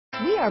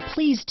We are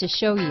pleased to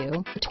show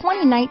you the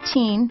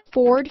 2019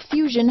 Ford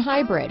Fusion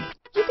Hybrid.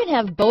 You can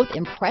have both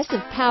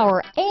impressive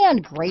power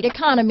and great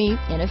economy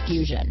in a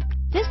Fusion.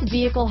 This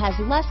vehicle has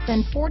less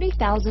than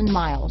 40,000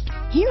 miles.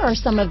 Here are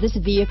some of this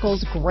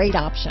vehicle's great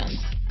options: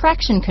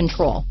 traction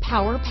control,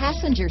 power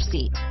passenger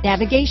seat,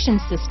 navigation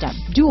system,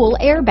 dual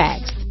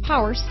airbags,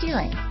 power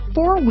steering,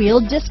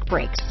 four-wheel disc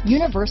brakes,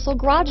 universal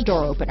garage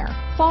door opener,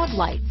 fog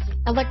lights,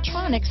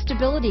 electronic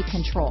stability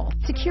control,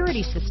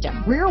 security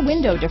system, rear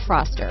window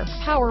defroster,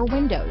 power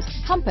windows,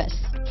 compass,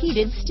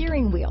 heated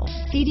steering wheel,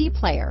 CD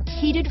player,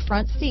 heated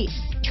front seats,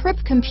 trip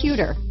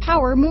computer,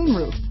 power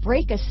moonroof,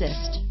 brake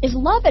assist. Is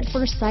love at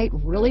first sight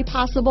really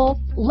possible?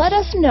 Let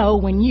us know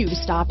when you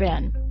stop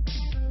in.